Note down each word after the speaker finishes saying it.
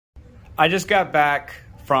I just got back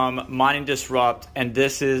from Mining Disrupt, and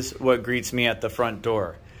this is what greets me at the front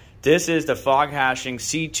door. This is the Foghashing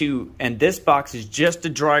C2, and this box is just a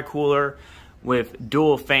dry cooler with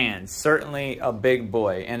dual fans. Certainly a big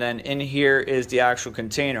boy. And then in here is the actual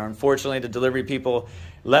container. Unfortunately, the delivery people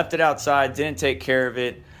left it outside, didn't take care of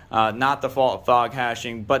it. Not the fault of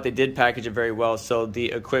Foghashing, but they did package it very well, so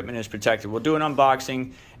the equipment is protected. We'll do an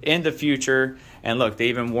unboxing in the future, and look, they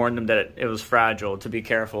even warned them that it was fragile, to be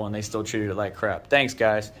careful, and they still treated it like crap. Thanks,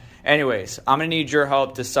 guys. Anyways, I'm gonna need your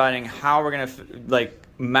help deciding how we're gonna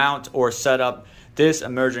mount or set up this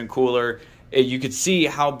immersion cooler. You could see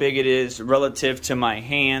how big it is relative to my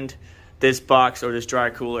hand. This box or this dry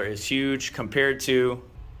cooler is huge compared to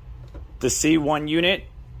the C1 unit,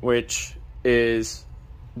 which is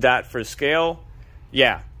that for scale.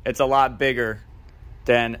 Yeah, it's a lot bigger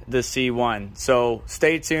than the C1. So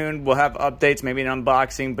stay tuned. We'll have updates, maybe an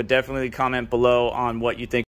unboxing, but definitely comment below on what you think.